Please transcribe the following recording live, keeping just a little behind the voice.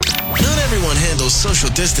handle social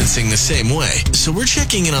distancing the same way, so we're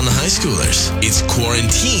checking in on the high schoolers. It's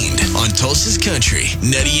QuaranTEENed on Tulsa's Country,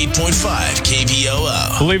 98.5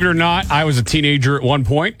 KVOO. Believe it or not, I was a teenager at one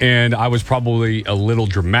point, and I was probably a little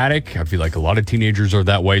dramatic. I feel like a lot of teenagers are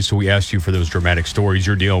that way, so we asked you for those dramatic stories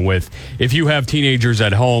you're dealing with if you have teenagers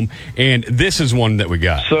at home, and this is one that we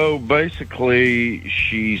got. So basically,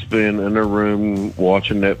 she's been in her room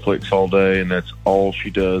watching Netflix all day, and that's all she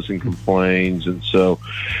does and complains. And so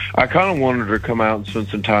I kind of wanted her to come out and spend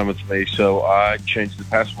some time with me, so I changed the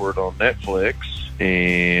password on Netflix.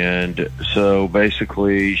 And so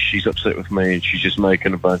basically, she's upset with me, and she's just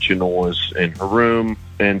making a bunch of noise in her room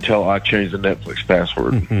until I change the Netflix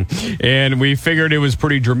password. And we figured it was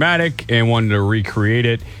pretty dramatic and wanted to recreate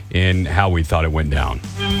it in how we thought it went down.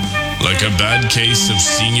 Like a bad case of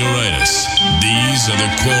senioritis, these are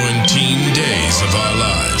the quarantine days of our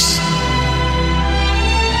lives.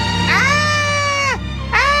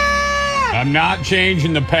 I'm not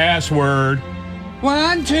changing the password.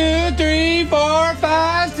 1, 2, 3, 4,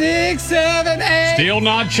 5, 6, 7, 8. Still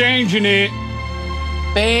not changing it.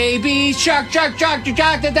 Baby shark, shark, shark,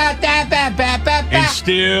 shark, da, da, da, ba, ba, ba, ba. And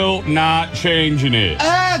still not changing it.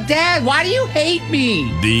 Oh, Dad, why do you hate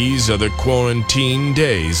me? These are the quarantine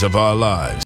days of our lives.